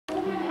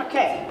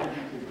Okay.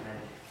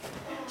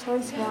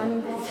 Choice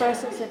 1,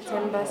 1st of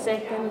September,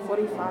 second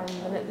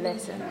 45-minute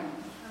lesson.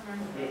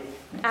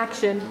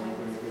 Action.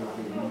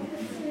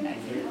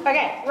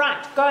 Okay,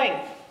 right, going.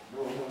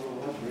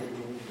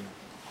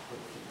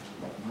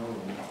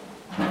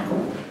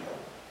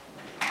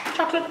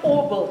 Chocolate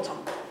or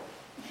biltong?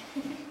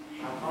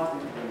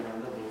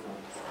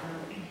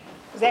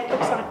 That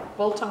looks like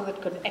biltong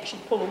that could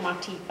actually pull all my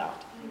teeth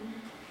out.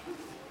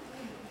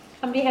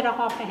 Somebody had a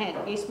half a hand.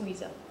 Yes,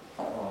 Louisa.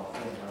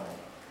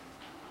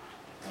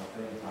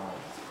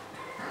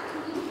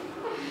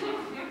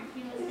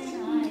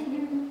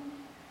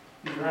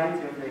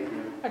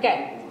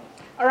 Okay,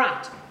 all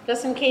right,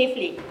 listen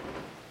carefully.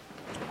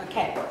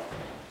 Okay,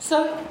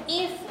 so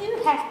if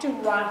you have to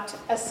write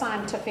a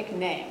scientific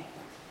name,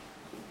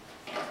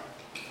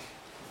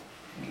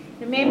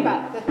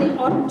 remember that there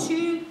are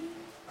two,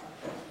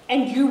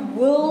 and you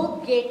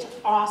will get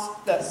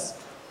asked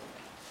this.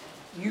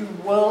 You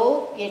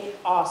will get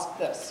asked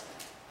this.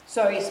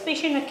 So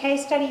especially in a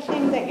case study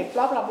thing, they get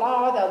blah, blah,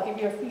 blah, they'll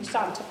give you a few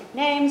scientific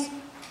names,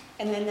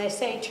 and then they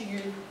say to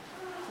you,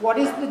 what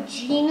is the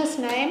genus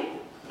name?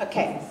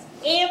 Okay,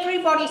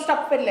 everybody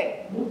stop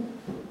fiddling.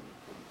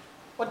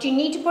 What you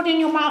need to put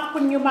in your mouth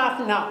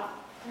now.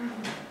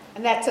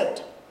 And that's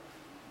it.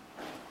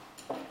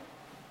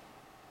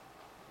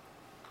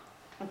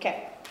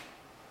 Okay,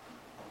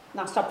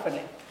 now stop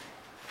fiddling.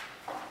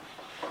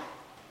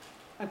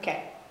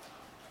 Okay.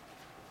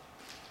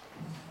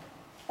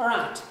 All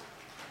right.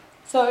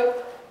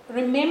 So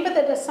remember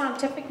that a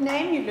scientific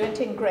name, you learned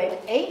in grade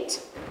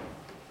 8,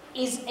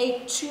 is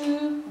a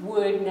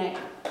two-word name.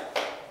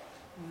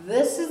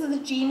 This is the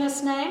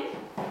genus name,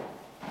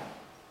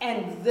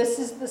 and this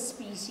is the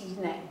species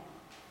name.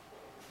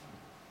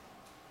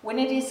 When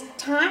it is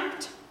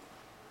typed,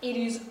 it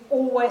is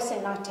always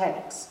in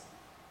italics.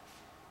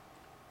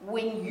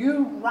 When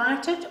you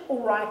write it or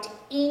write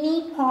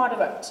any part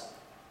of it,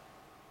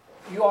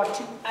 you are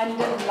to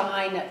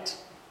underline it.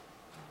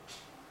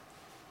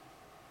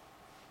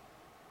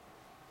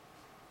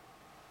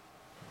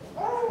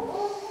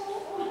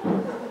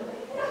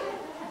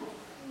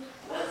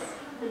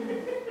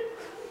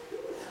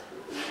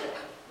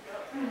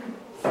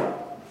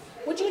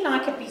 Would you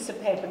like a piece of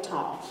paper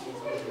towel?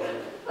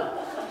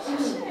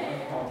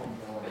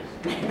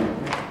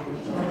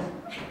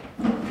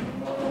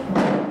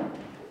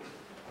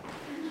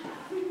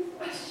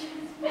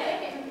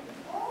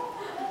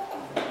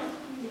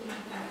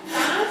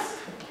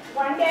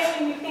 One day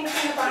when you're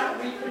thinking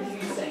about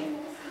reproducing,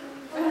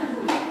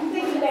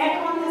 think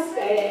back on this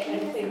day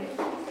and think,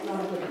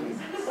 not a good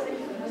reason.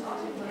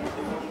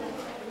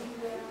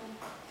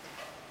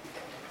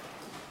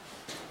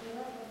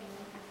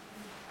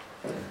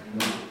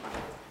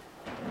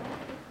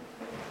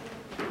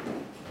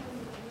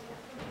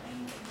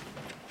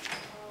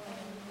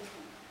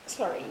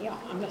 Sorry, yeah,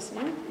 I'm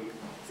listening.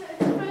 So it's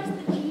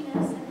first the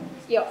genus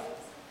and Yeah.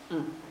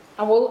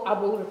 I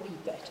will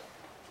repeat that.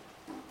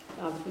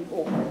 Now that we've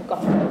all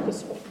got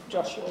focus off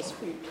Joshua's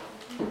food.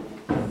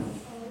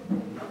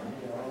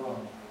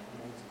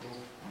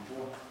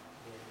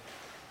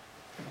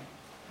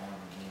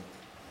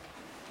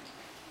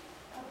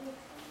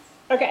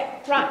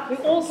 Okay, right,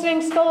 we're all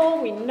sitting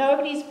still,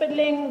 nobody's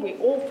fiddling, we're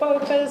all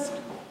focused.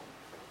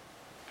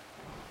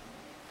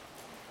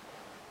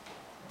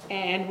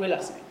 And we're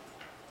listening.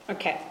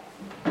 Okay.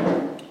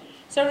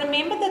 So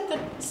remember that the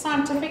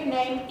scientific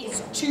name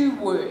is 2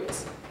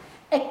 words.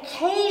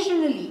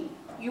 Occasionally,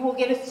 you will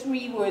get a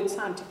 3-word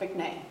scientific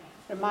name.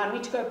 Remind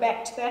me to go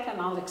back to that and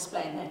I'll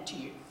explain that to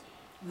you.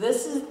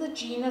 This is the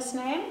genus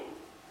name.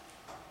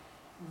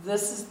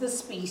 This is the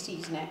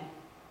species name.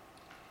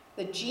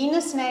 The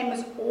genus name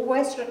is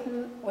always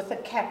written with a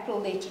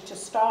capital letter to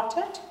start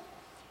it,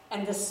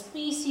 and the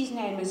species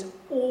name is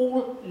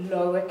all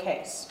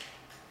lowercase.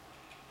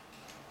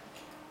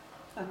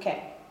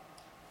 Okay.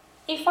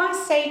 If I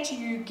say to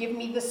you, give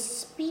me the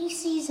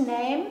species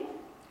name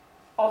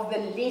of the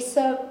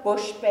lesser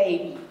bush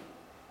baby,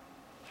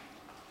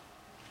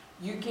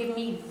 you give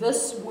me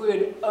this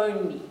word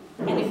only.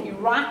 And if you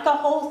write the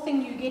whole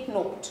thing, you get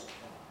 0.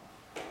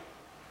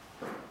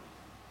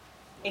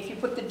 If you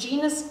put the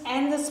genus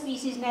and the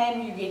species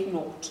name, you get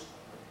 0.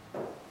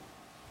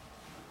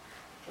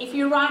 If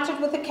you write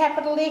it with a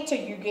capital letter,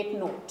 you get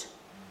 0.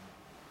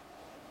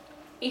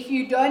 If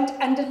you don't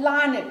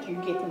underline it, you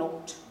get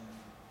 0.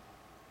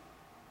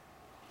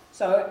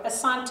 So a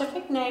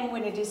scientific name,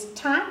 when it is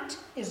typed,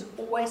 is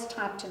always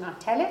typed in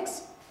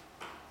italics.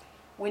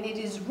 When it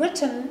is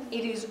written,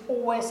 it is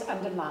always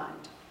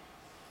underlined.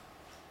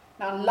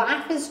 Now,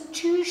 life is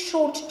too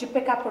short to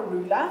pick up a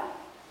ruler.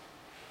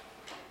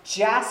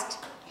 Just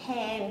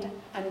hand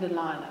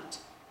underline it.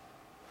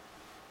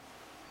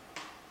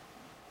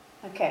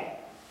 Okay.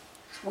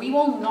 We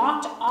will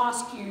not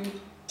ask you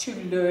to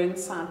learn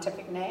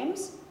scientific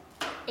names,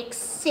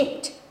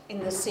 except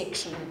in the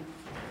section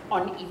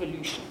on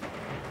evolution,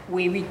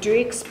 where we do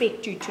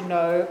expect you to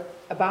know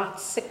about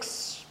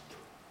 6,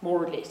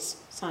 more or less,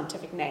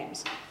 scientific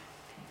names.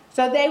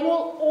 So they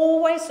will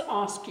always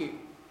ask you,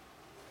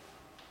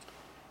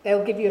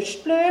 They'll give you a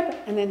splurb,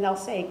 and then they'll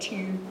say to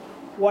you,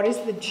 what is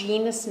the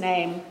genus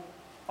name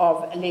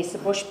of a lesser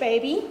bush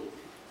baby?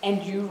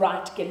 And you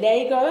write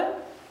Gallego,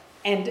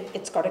 and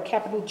it's got a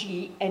capital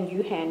G, and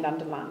you hand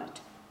underline it.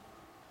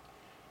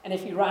 And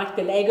if you write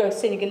Gallego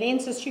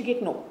senegalensis, you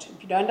get naught.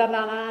 If you don't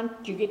underline,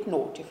 you get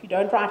naught. If you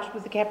don't write it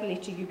with a capital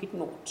letter, you get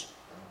naught.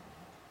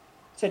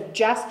 So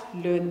just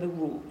learn the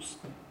rules.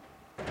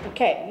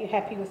 Okay, you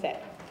happy with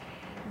that?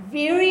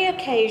 Very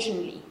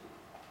occasionally,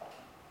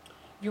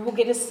 you will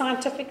get a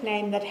scientific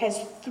name that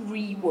has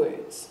 3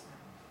 words.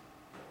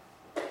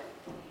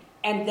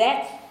 And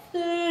that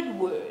third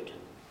word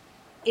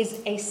is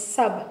a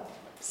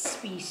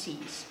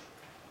subspecies.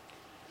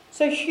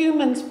 So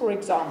humans, for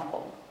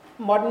example,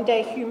 modern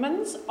day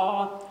humans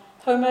are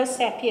Homo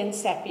sapiens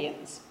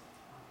sapiens.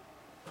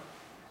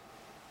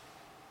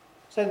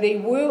 So there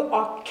were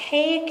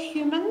archaic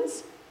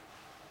humans,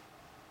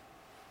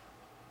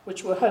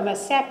 which were Homo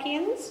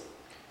sapiens,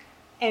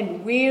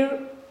 and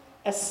we're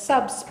a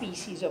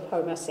subspecies of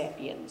Homo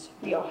sapiens.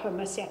 We are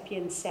Homo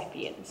sapiens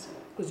sapiens,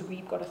 because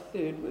we've got a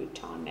third word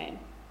to our name.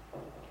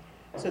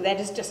 So that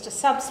is just a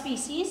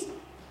subspecies.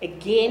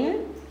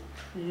 Again,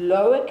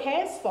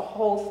 lowercase, the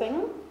whole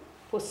thing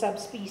for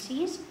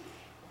subspecies,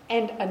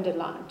 and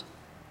underlined.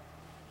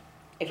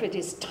 If it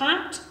is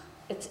typed,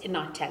 it's in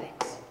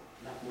italics.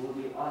 Will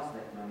we ask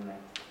that one, like,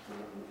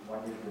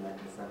 what is the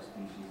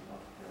subspecies of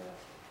the...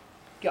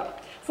 Yeah,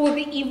 for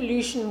the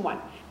evolution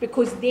one,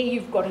 because there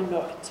you've got to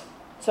know it.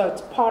 So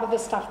it's part of the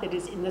stuff that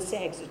is in the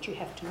SAGs that you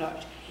have to know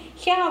it.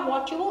 Here,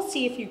 what you will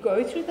see if you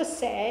go through the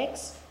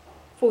SAGs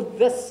for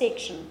this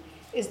section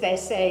is they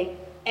say,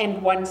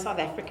 and one South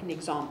African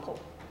example,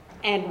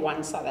 and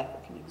one South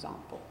African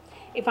example.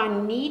 If I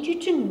need you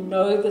to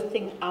know the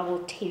thing, I will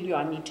tell you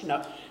I need to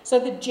know. So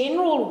the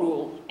general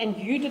rule, and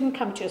you didn't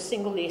come to a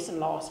single lesson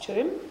last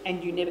term,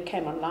 and you never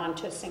came online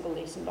to a single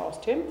lesson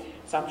last term,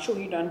 so I'm sure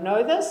you don't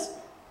know this.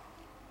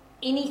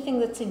 Anything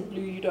that's in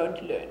blue, you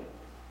don't learn.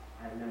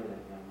 I know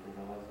that one because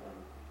I was on.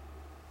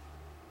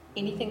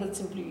 Anything that's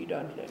in blue, you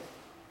don't learn.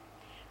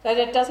 So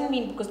that doesn't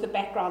mean because the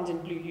background's in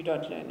blue, you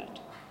don't learn it.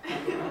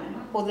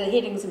 Or the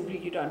heading's in blue,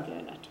 you don't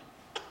learn it.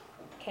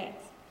 Okay?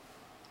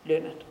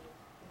 Learn it.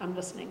 I'm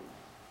listening.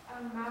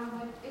 Ma'am,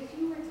 but if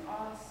you were to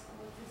ask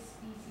what the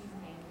species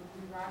name, would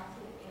you write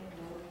it in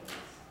lowercase?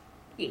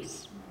 Yes.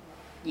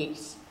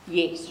 Yes.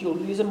 Yes. You'll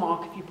lose a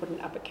mark if you put an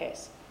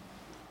uppercase.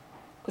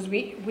 Because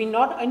we're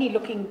not only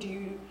looking, do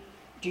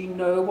you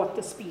know what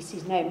the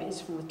species name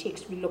is from the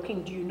text? We're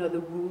looking, do you know the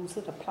rules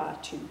that apply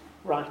to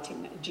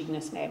writing a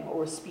genus name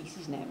or a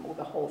species name or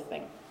the whole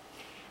thing?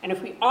 And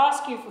if we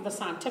ask you for the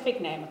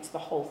scientific name, it's the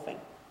whole thing.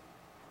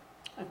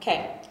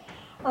 Okay.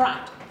 All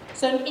right.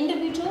 So an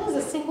individual is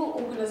a single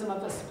organism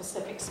of a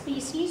specific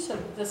species. So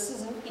this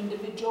is an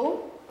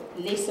individual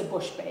lesser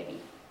bush baby,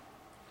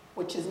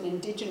 which is an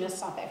indigenous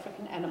South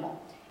African animal.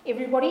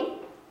 Everybody,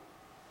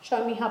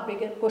 show me how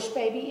big a bush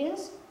baby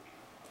is.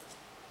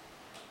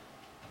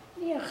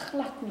 Yeah,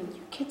 like me.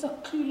 You kids are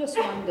clueless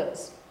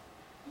wonders.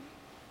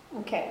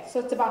 Okay, so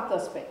it's about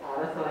this big.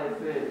 That's what I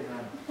said.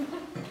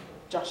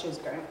 Josh is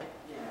going.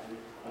 Yeah.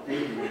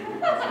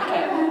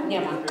 Okay,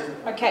 never mind.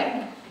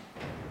 Okay.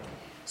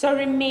 So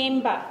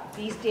remember,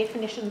 these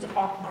definitions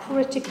are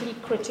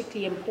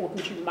critically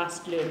important. You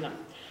must learn them.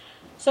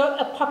 So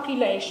a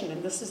population,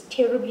 and this is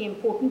terribly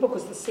important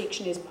because the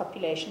section is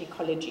population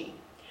ecology.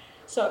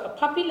 So a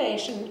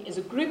population is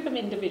a group of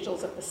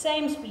individuals of the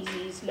same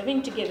species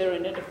living together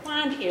in a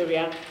defined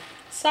area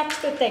such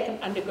that they can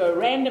undergo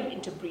random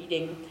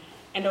interbreeding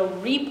and are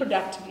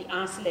reproductively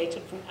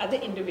isolated from other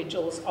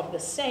individuals of the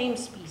same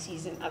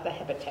species in other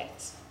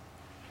habitats.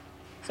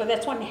 So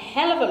that's one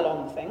hell of a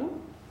long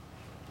thing.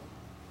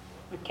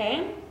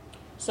 Okay,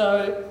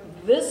 so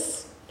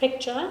this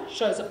picture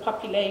shows a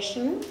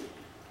population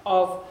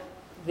of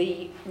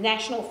the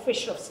national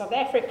fish of South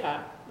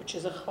Africa, which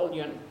is a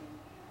gr11.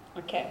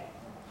 Okay,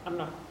 I'm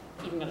not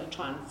even going to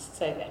try and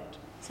say that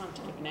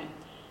scientific name.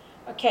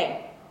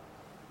 Okay,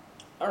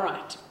 all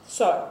right,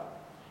 so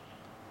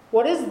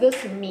what does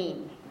this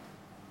mean?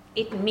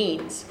 It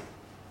means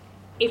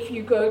if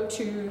you go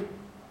to,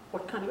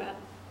 what kind of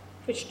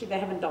fish do they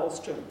have in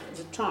Dullstrom? Is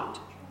it trout?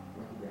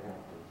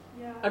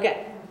 Yeah.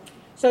 Okay.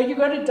 So you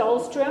go to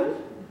Dullstrom,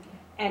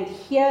 and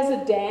here's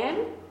a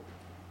dam,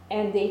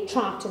 and there are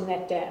trout in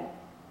that dam.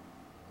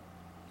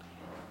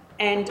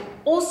 And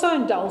also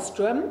in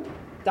Dullstrom,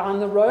 down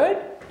the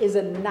road, is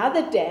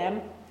another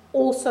dam,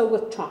 also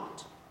with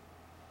trout.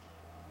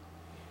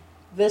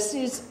 This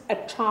is a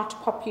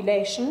trout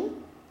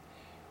population,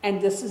 and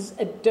this is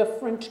a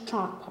different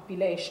trout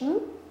population,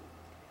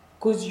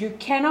 because you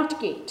cannot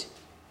get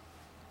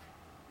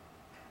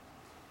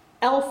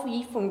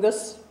Alfie from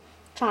this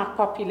trout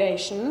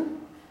population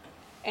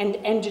and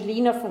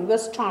Angelina from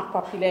this trout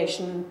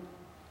population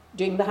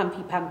doing the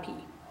humpy pumpy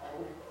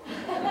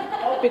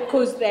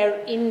because they're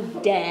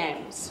in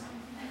dams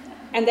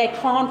and they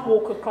can't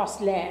walk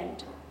across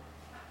land.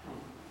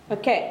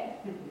 Okay,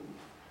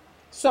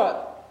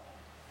 so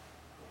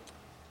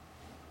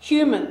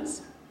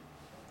humans.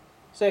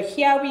 So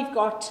here we've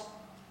got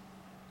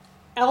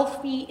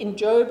Alfie in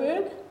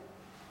Joburg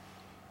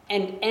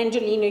and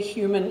Angelina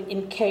Human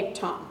in Cape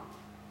Town.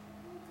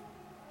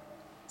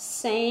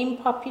 Same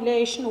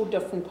population or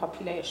different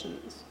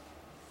populations?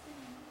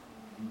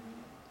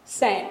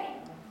 Same.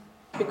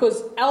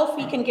 Because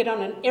Alfie can get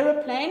on an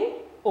aeroplane,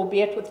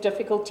 albeit with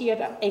difficulty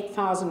at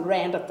 8,000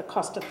 Rand at the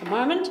cost at the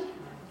moment,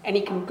 and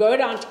he can go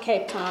down to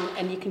Cape Town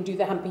and he can do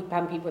the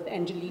humpy-pumpy with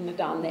Angelina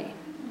down there.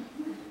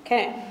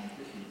 Okay.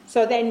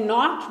 So they're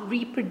not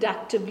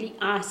reproductively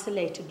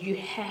isolated. You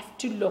have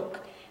to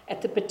look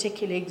at the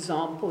particular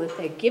example that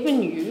they're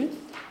given you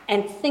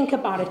and think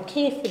about it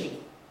carefully.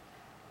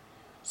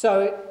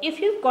 So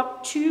if you've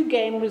got 2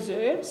 game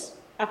reserves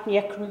up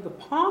near Kruger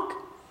Park,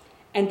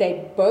 and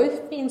they're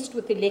both fenced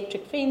with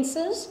electric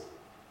fences,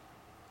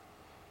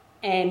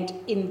 and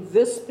in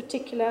this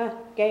particular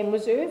game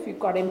reserve you've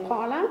got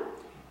impala,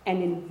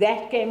 and in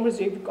that game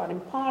reserve you've got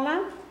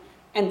impala,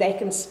 and they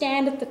can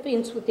stand at the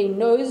fence with their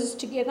noses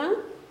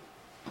together,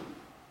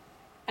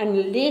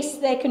 unless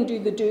they can do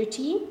the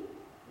dirty,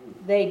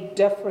 they're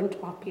different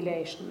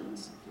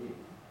populations.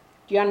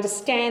 Do you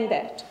understand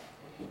that?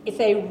 If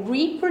they're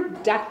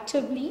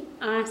reproductively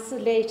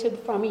isolated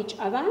from each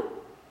other,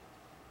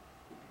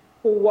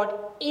 for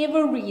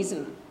whatever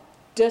reason,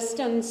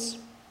 distance,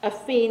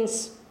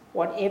 offense,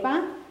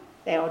 whatever,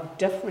 they are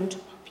different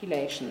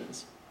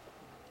populations.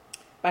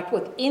 But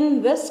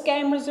within this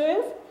game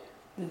reserve,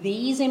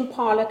 these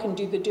impala can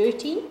do the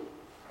dirty,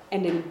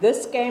 and in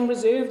this game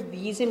reserve,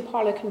 these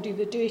impala can do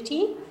the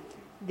dirty,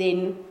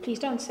 then, please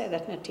don't say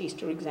that in a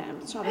test or exam,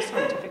 it's not a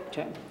scientific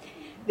term.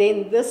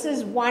 Then this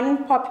is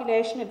one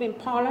population of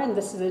impala, and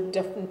this is a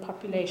different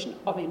population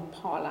of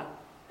impala.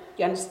 Do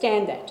you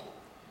understand that?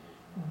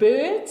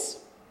 Birds,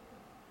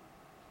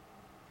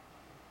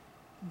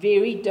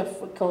 very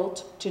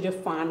difficult to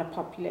define a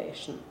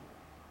population,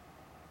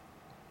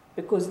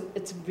 because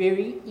it's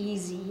very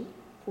easy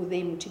for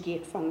them to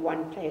get from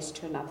one place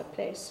to another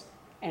place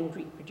and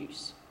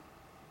reproduce.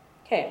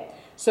 Okay,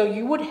 so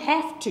you would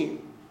have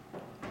to,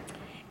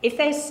 if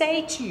they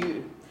say to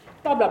you,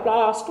 blah, blah,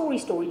 blah,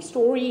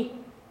 story,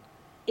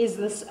 is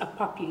this a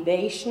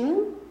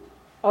population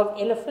of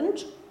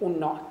elephant or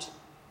not?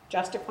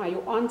 Justify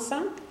your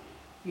answer.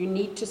 You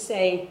need to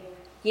say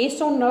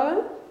yes or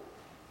no.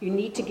 You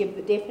need to give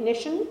the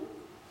definition.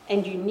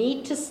 And you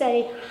need to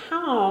say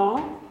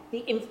how the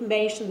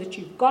information that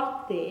you've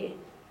got there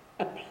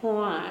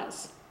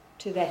applies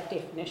to that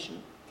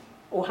definition,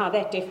 or how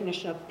that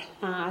definition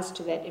applies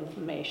to that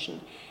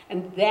information.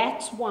 And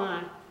that's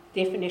why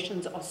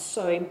definitions are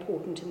so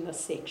important in this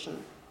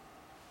section.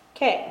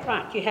 Okay,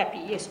 right, you happy?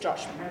 Yes,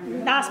 Josh.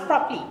 Nice,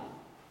 properly.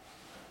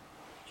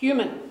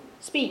 Human,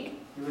 speak.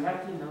 You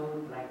have to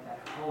know like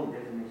that whole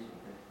definition,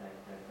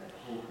 that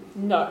whole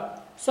thing.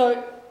 No.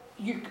 So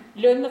you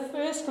learn the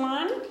first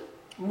line,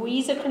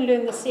 Moisa can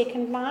learn the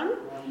second line,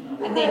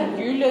 and then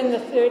you learn the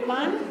third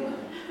line,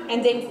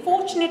 and then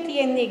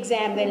fortunately in the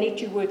exam they let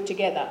you work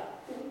together.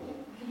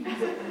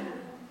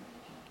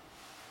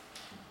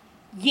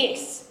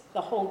 Yes,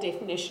 the whole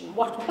definition.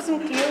 What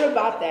wasn't clear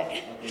about that?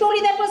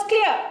 Surely that was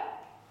clear.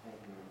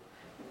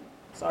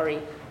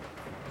 Sorry.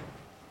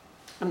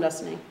 I'm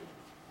listening.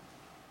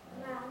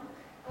 Now,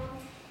 for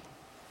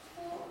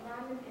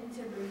random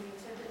interbreeding,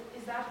 so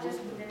is that just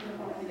within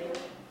the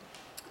population?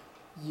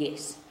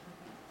 Yes.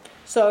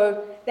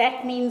 So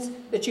that means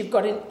that you've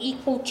got an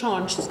equal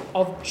chance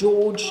of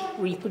George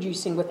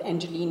reproducing with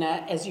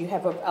Angelina as you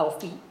have of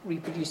Alfie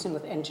reproducing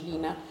with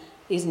Angelina.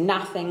 There's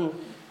nothing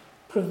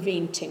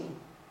preventing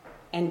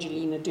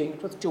Angelina doing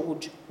it with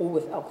George or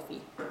with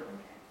Alfie.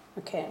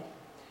 Okay.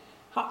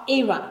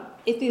 However,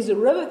 if there's a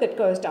river that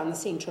goes down the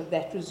center of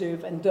that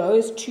reserve and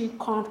those two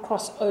can't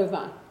cross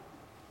over,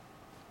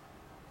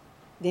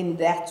 then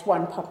that's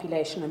one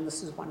population and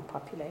this is one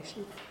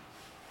population.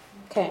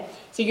 Okay,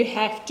 so you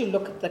have to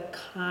look at the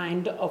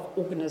kind of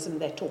organism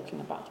they're talking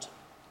about.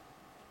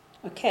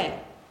 Okay,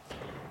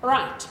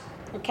 right,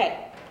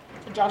 okay.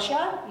 So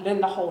Joshua,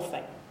 learn the whole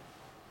thing.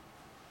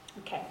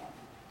 Okay,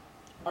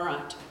 all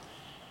right.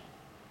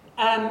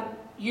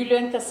 You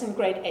learned this in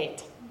grade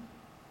 8.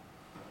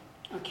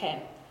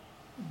 Okay,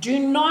 do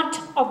not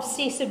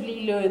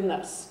obsessively learn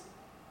this.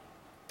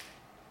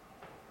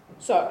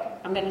 So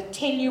I'm going to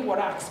tell you what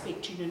I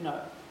expect you to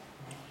know.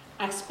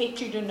 I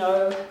expect you to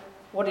know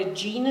what a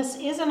genus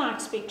is, and I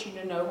expect you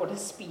to know what a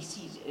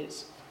species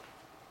is.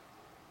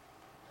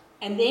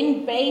 And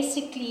then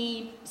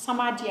basically some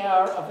idea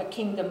of a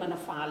kingdom and a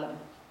phylum.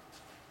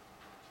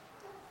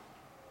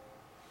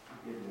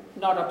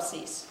 Not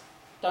obsess.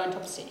 Don't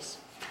obsess.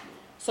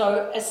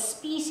 So a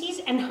species,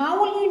 and how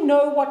will you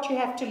know what you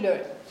have to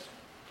learn?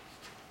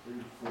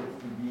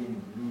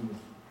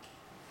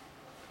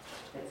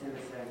 It's in the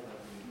SAGs.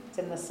 It's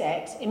in the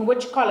SAGs. In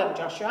which column,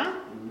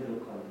 Joshua? In the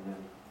middle column,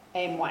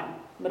 AM1.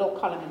 Middle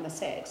column in the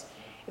SAGs.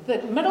 If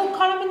the middle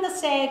column in the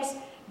SAGs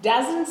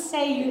doesn't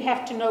say you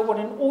have to know what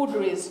an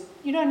order is,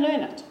 you don't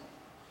learn it.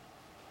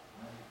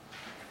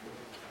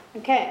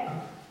 Okay,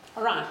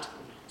 all right.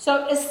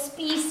 So a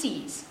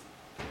species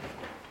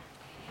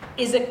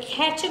is a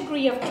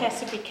category of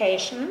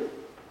classification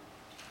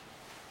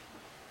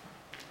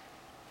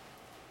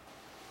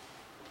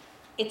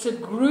It's a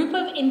group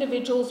of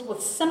individuals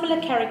with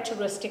similar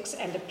characteristics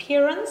and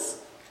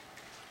appearance.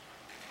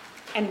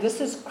 And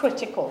this is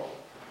critical.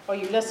 Are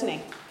you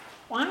listening?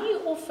 Why are you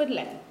all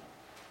fiddling?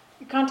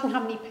 You're counting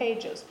how many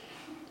pages.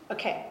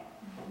 Okay.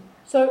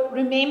 So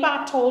remember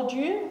I told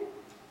you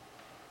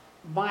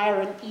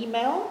via an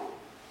email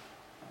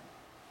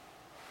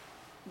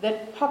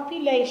that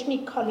population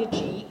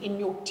ecology in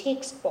your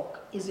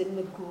textbook is in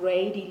the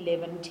grade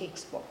 11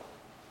 textbook.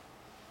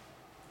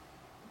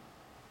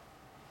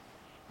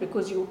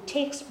 Because your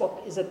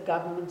textbook is a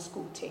government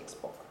school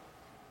textbook.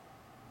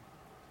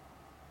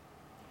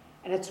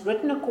 And it's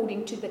written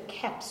according to the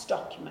CAPS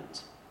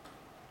document.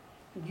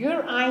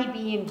 Your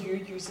IB and you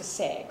use a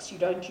SAGS, you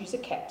don't use a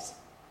CAPS.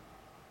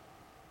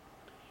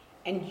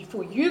 And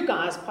for you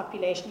guys,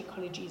 population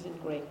ecology is in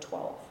grade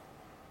 12.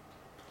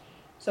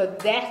 So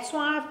that's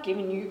why I've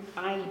given you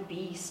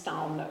IB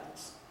style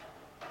notes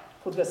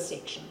for this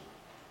section,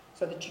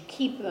 so that you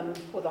keep them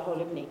for the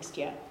whole of next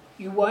year.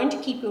 You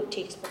won't keep your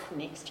textbook for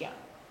next year.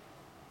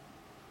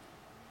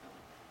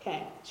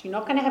 Okay, so you're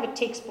not going to have a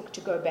textbook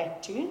to go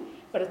back to,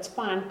 but it's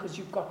fine because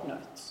you've got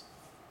notes.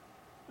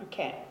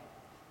 Okay,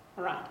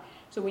 all right.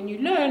 So when you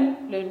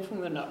learn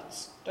from the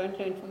notes. Don't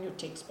learn from your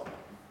textbook.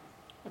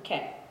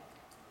 Okay.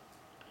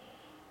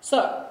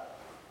 So,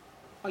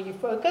 are you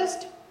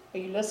focused? Are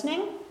you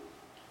listening?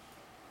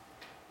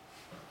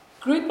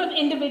 Group of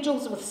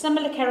individuals with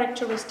similar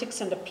characteristics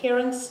and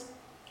appearance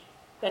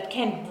that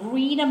can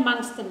breed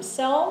amongst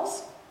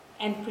themselves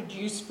and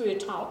produce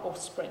fertile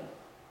offspring.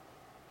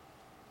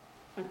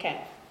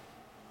 Okay.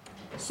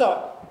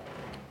 So,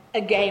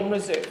 a game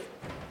reserve.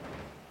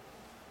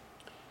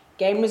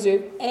 Game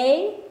reserve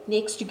A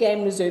next to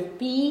game reserve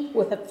B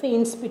with a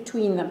fence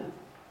between them.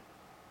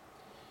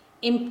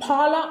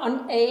 Impala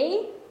on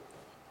A,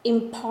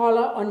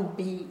 impala on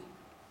B.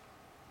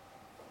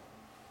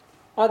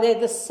 Are they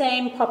the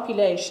same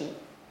population?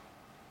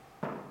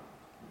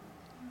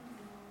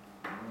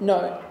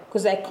 No,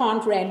 because they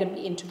can't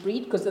randomly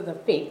interbreed because of the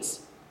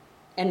fence.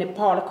 And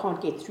impala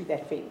can't get through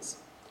that fence.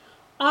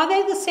 Are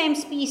they the same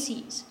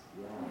species?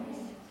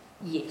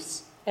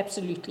 Yes,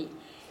 absolutely.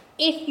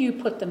 If you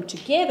put them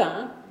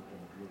together,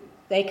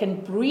 they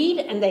can breed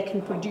and they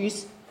can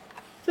produce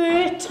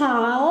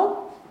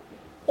fertile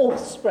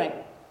offspring.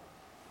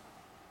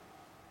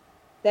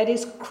 That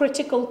is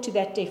critical to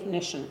that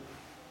definition.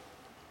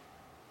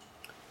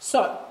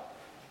 So,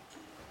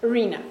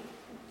 Arena,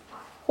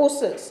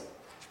 horses.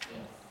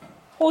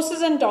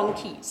 Horses and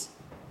donkeys.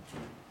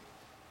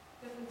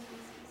 Different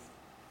species.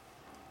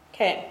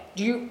 Okay,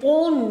 do you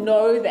all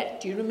know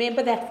that? Do you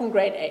remember that from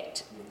grade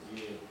 8?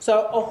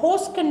 So a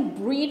horse can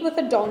breed with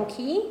a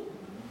donkey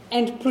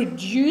and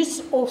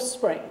produce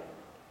offspring.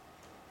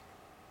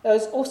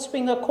 Those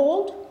offspring are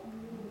called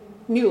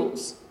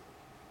mules.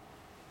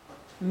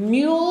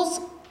 Mules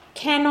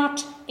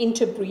cannot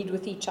interbreed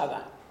with each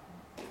other.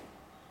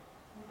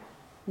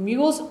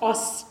 Mules are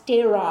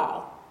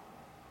sterile.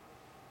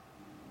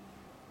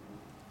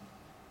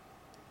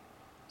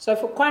 So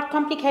for quite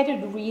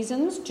complicated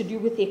reasons to do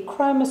with their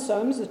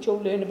chromosomes that you'll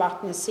learn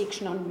about in the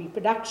section on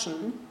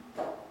reproduction,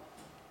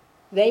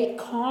 they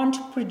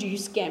can't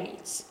produce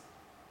gametes.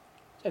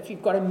 So if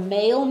you've got a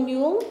male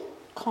mule,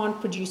 can't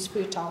produce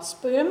fertile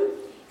sperm.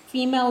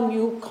 Female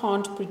mule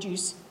can't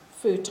produce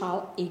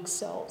fertile egg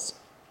cells.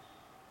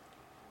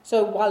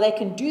 So while they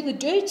can do the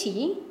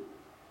dirty,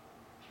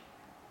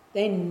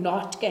 they're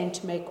not going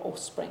to make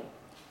offspring.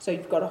 So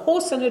you've got a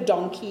horse and a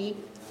donkey,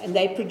 and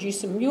they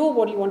produce a mule.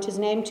 What do you want his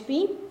name to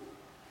be?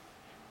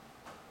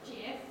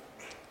 Jeff.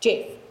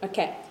 Jeff.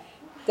 Okay.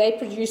 They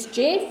produce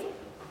Jeff.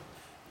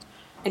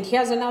 And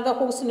here's another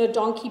horse and a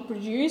donkey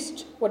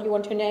produced. What do you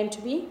want her name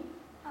to be?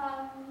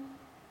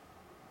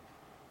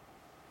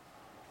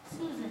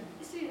 Susan.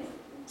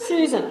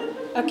 Susan.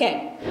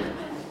 Okay.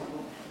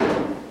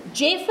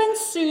 Jeff and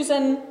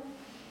Susan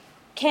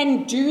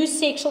can do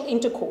sexual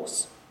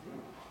intercourse.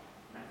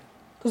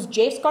 Because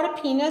Jeff's got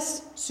a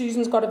penis,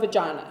 Susan's got a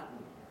vagina.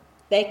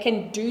 They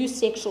can do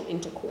sexual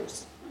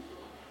intercourse.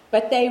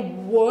 But they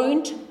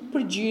won't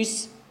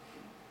produce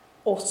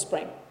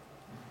offspring.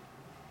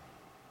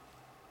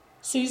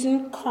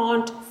 Susan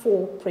can't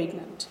fall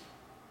pregnant.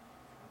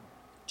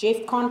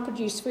 Jeff can't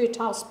produce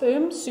fertile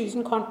sperm.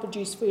 Susan can't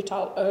produce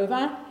fertile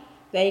ova.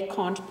 They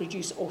can't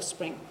produce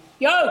offspring.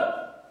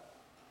 Yo!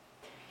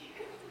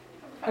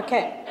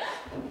 Okay.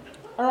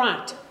 All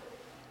right.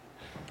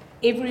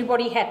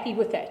 Everybody happy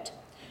with that?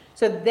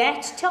 So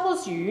that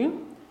tells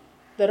you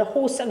that a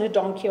horse and a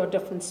donkey are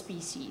different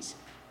species.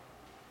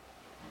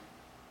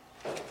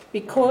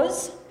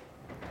 Because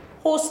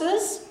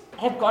horses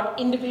have got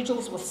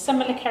individuals with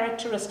similar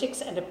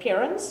characteristics and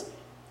appearance,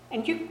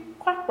 and you're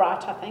quite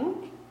right, I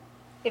think.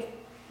 If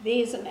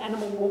there's an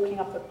animal walking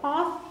up the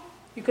path,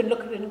 you can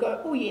look at it and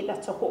go, oh yeah,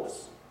 that's a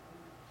horse.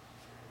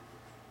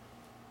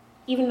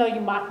 Even though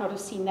you might not have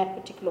seen that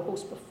particular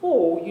horse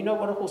before, you know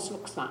what a horse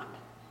looks like.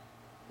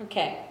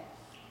 Okay.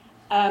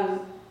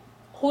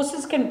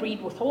 Horses can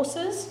breed with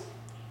horses,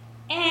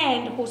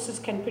 and horses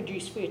can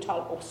produce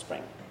fertile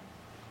offspring.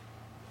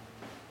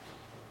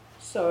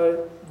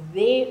 So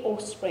their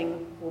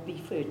offspring will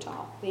be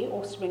fertile. Their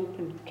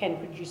offspring can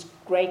produce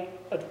great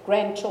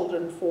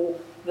grandchildren for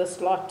this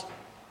lot,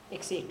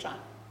 etc.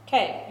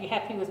 Okay, you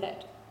happy with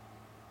that?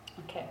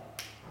 Okay.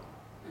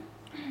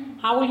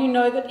 How will you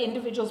know that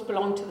individuals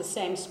belong to the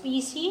same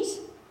species?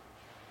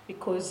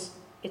 Because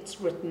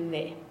it's written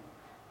there.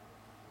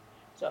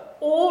 So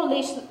all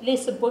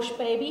lesser bush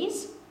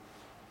babies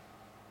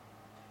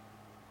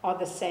are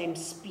the same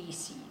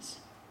species.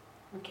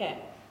 Okay.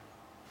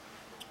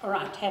 All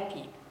right,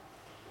 happy.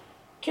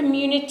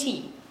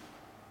 Community.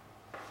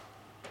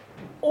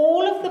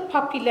 All of the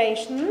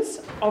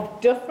populations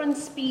of different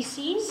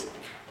species,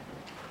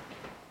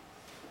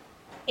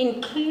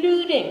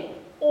 including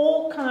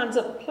all kinds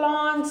of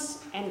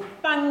plants and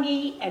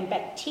fungi and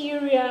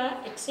bacteria,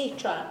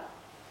 etc.,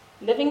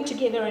 living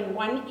together in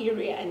one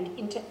area and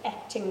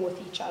interacting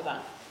with each other,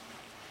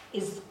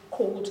 is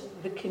called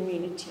the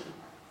community.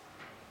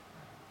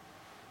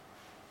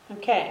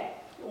 Okay,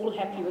 all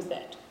happy with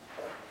that?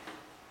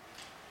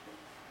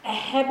 A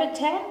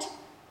habitat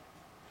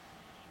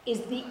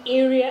is the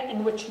area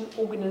in which an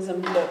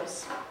organism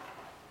lives.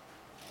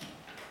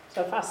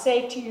 So if I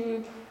say to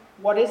you,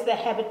 what is the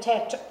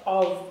habitat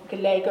of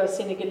Gr11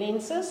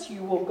 senegalensis,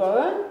 you will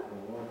go,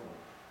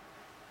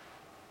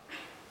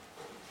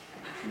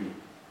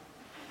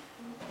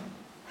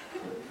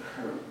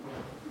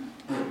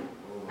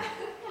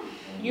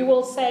 you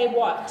will say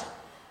what?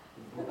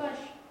 The bush.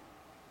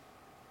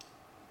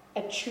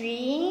 A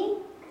tree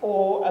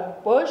or a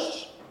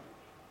bush.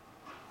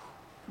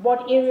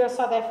 What area of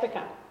South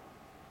Africa?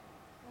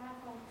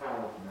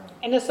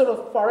 In a sort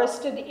of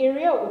forested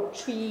area or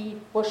tree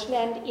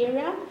bushland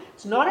area.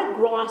 It's not a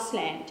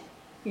grassland.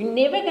 You're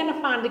never going to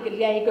find a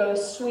Gr11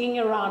 swinging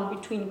around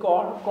between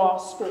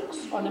grass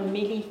stalks on a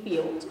mealie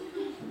field.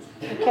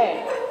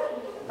 Okay,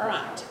 all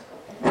right. So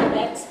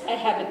that's a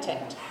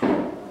habitat.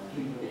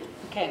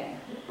 Okay,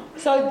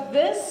 so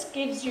this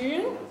gives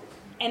you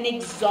an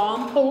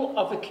example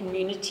of a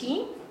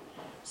community.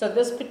 So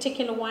this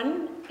particular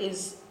one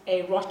is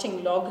a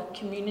rotting log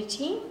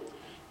community,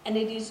 and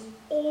it is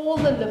all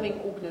the living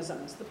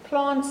organisms, the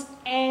plants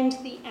and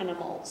the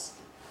animals,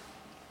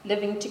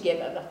 living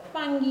together. The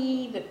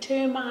fungi, the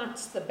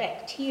termites, the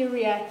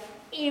bacteria,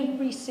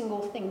 every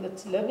single thing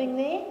that's living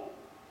there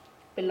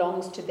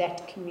belongs to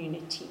that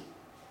community.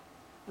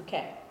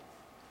 Okay.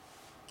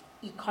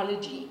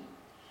 Ecology.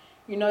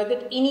 You know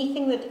that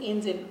anything that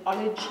ends in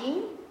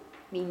ology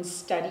means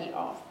study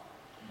of.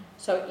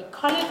 So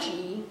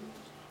ecology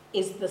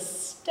is the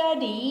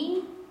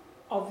study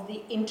of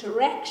the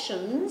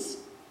interactions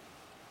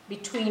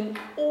between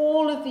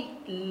all of the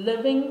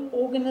living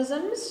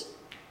organisms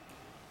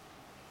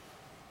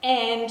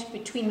and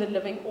between the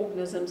living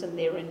organisms and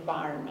their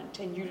environment.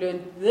 And you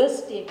learned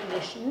this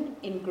definition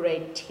in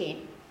grade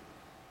 10.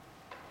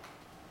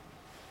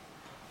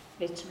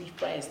 Let's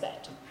rephrase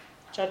that.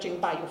 Judging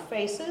by your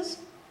faces,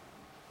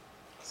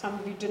 some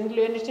of you didn't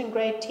learn it in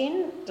grade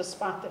 10,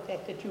 despite the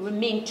fact that you were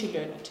meant to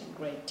learn it in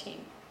grade 10.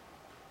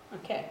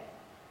 Okay.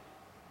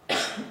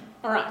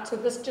 All right, so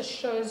this just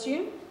shows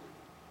you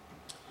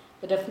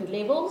the different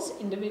levels: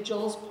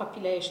 individuals,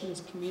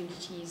 populations,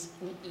 communities,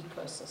 and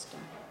ecosystem.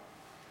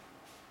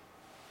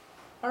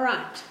 All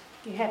right,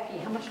 you happy?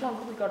 How much longer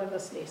have we got of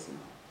this lesson?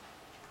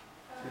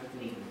 I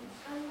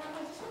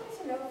just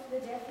wanted to know for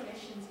the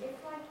definitions,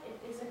 if like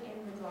it isn't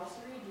in the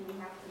glossary, do we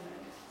have to know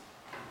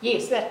it?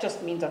 Yes, that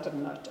just means I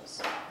didn't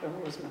notice.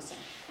 It was missing.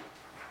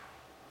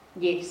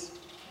 Yes.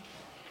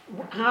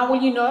 How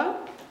will you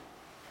know?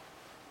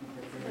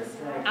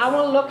 I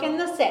will look in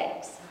the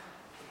sets.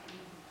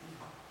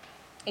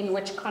 In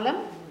which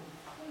column?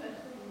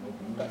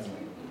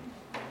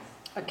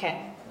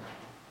 Okay.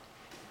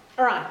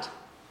 All right.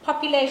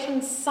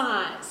 Population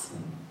size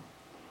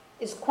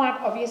is quite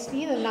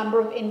obviously the number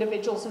of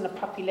individuals in a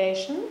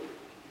population.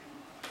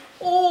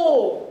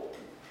 Or,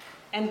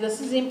 and this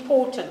is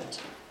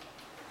important,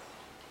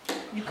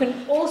 you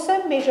can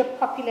also measure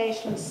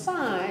population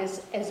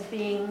size as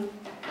being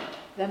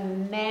the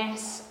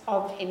mass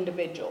of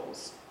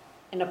individuals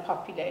in a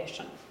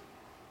population.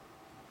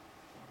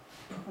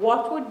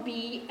 What would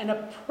be an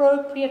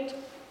appropriate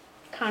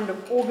kind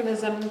of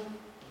organism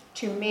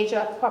to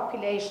measure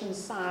population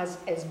size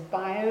as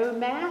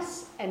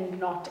biomass and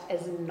not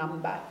as a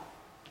number?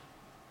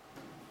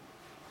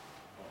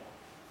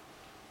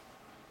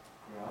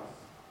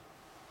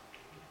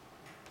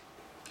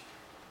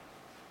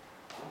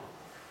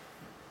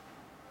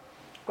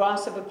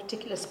 Grass of a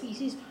particular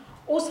species,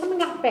 or something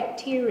like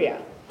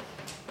bacteria,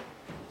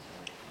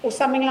 or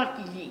something like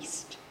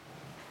yeast.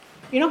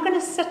 You're not going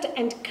to sit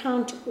and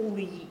count all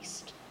the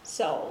yeast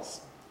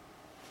cells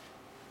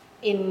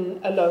in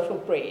a loaf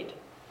of bread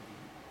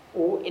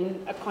or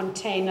in a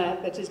container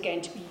that is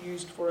going to be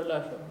used for a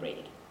loaf of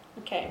bread.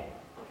 Okay.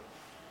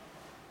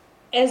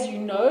 As you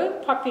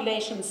know,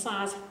 population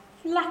size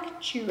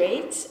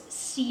fluctuates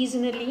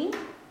seasonally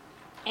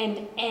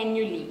and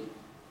annually,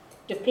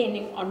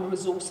 depending on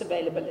resource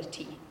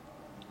availability.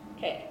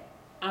 Okay,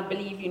 I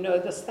believe you know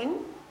this thing.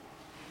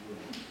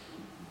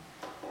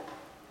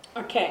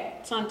 Okay,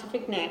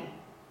 scientific name.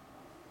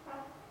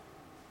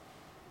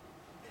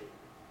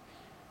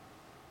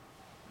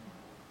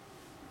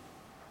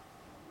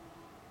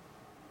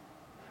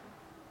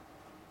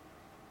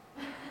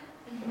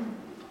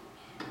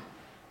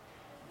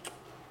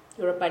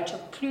 You're a bunch of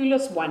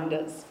clueless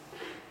wonders.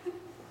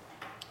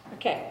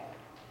 Okay.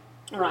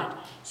 All right.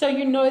 So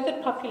you know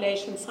that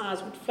population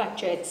size would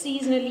fluctuate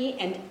seasonally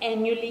and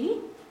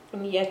annually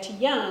from year to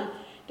year,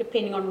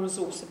 depending on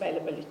resource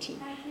availability.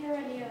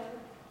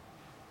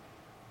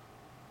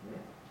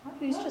 What?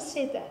 Who's just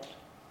said that?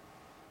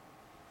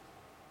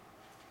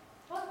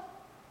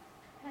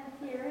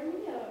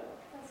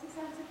 That's the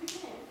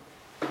scientific name.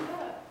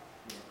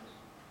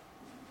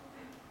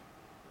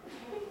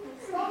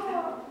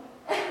 Stop.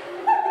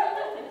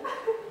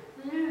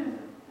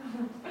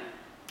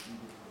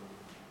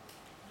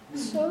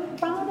 So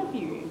proud of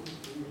you.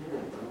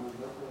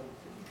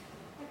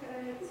 I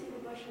don't see the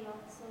bush a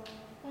lot, so.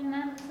 Well,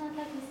 ma'am, it's not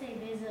like you say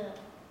there's a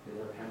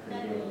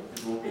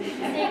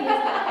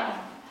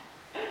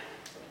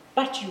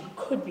But you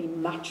could be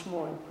much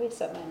more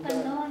impressive and but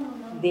go, no one will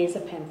know. there's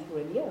a panther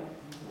in here.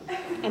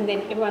 And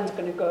then everyone's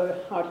going to go,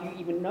 how do you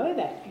even know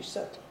that? You're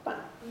so fun.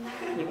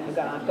 You're going to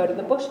go, I go to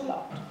the bush a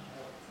lot.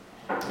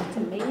 It's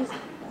amazing.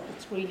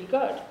 It's really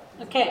good.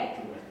 Okay.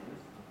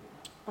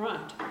 All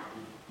right.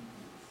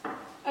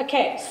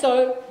 Okay,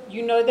 so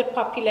you know that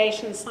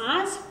population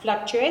size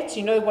fluctuates.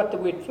 You know what the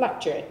word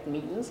fluctuate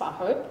means, I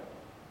hope.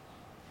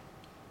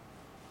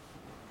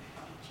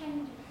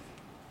 Changes.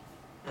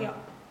 Yeah.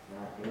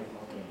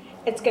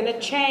 It's going to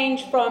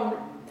change from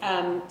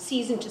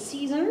season to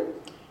season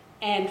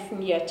and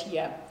from year to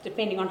year,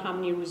 depending on how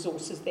many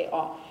resources there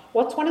are.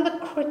 What's one of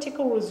the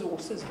critical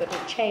resources that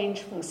will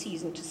change from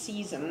season to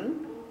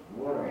season?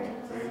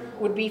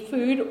 Would be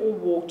food or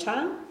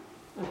water,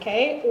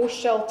 okay, or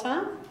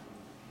shelter.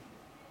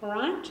 All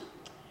right?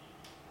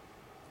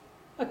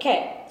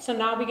 Okay, so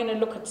now we're going to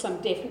look at some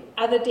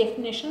other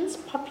definitions.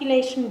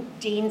 Population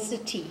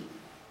density.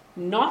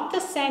 Not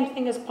the same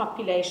thing as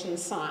population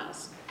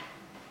size.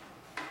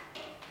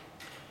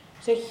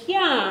 So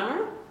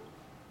here,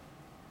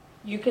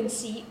 you can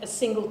see a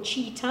single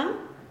cheetah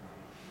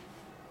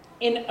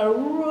in a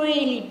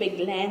really big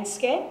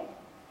landscape.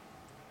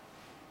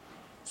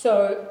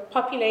 So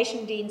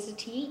population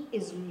density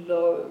is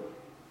low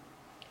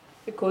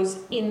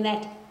because in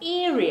that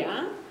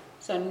area,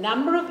 so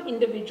number of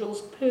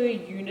individuals per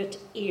unit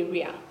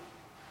area,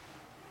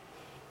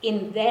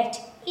 in that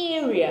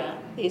area,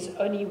 there's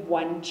only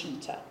one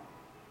cheetah.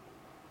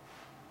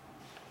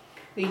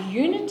 The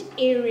unit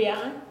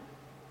area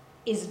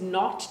is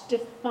not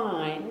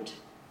defined.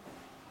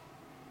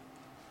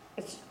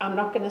 I'm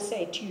not going to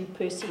say to you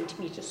per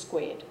centimetre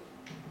squared.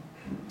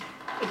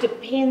 It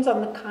depends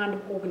on the kind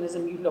of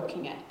organism you're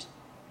looking at.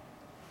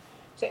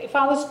 So if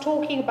I was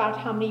talking about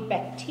how many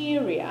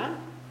bacteria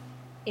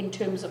in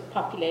terms of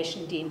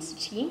population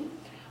density,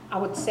 I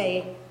would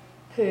say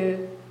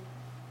per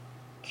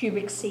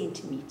cubic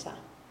centimetre,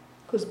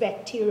 because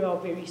bacteria are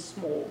very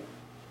small.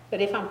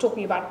 But if I'm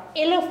talking about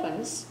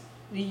elephants,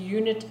 the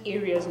unit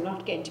area is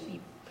not going to be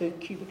per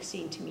cubic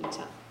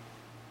centimetre,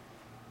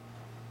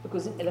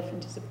 because an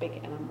elephant is a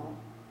big animal.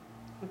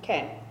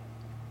 Okay.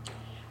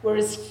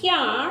 Whereas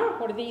here,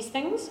 what are these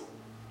things?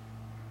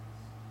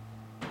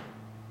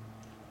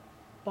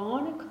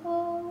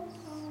 Barnacles.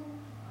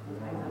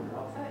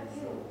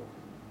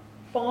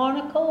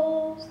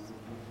 Barnacles.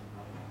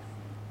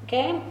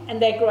 Okay,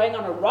 and they're growing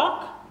on a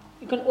rock.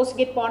 You can also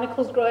get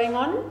barnacles growing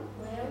on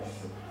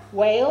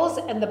whales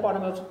and the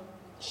bottom of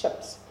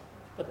ships,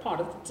 the part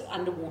of it's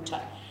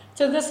underwater.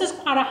 So this is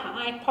quite a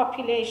high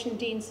population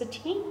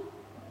density.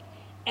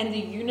 And the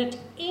unit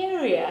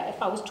area,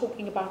 if I was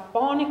talking about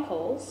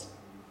barnacles,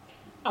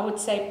 I would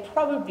say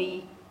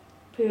probably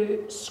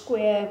per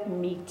square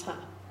meter,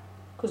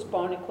 because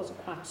barnacles are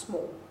quite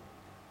small.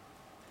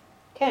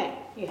 Okay,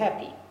 you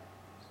happy?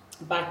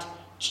 But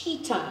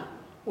cheetah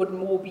would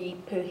more be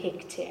per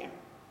hectare.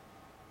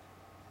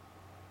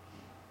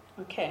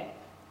 Okay,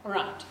 all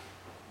right.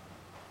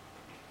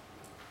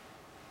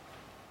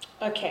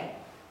 Okay,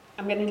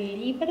 I'm going to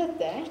leave it at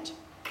that.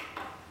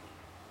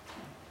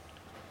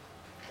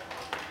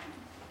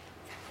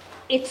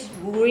 It's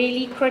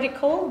really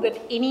critical that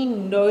any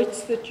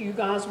notes that you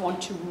guys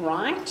want to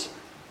write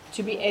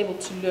to be able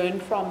to learn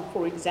from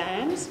for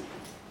exams,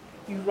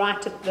 you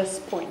write at this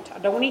point. I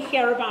don't want to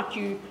hear about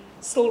you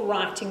still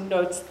writing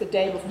notes the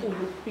day before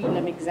your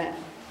prelim exam.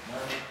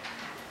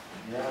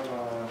 You have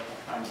a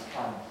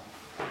fun.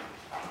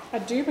 I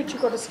do, but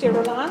you've got to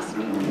sterilize.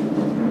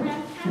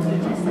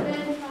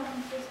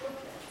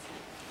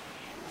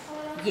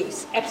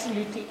 Yes,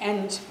 absolutely,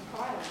 and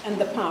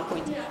the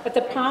PowerPoint. But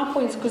the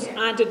PowerPoints, because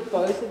I did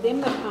both of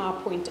them, the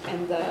PowerPoint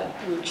and the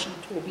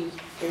worksheet will be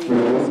very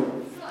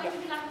good. Yep.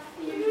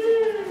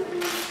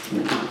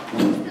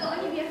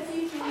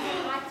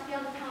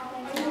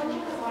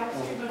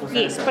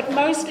 Yes, but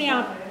mostly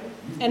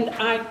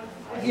I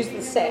use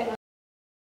the same.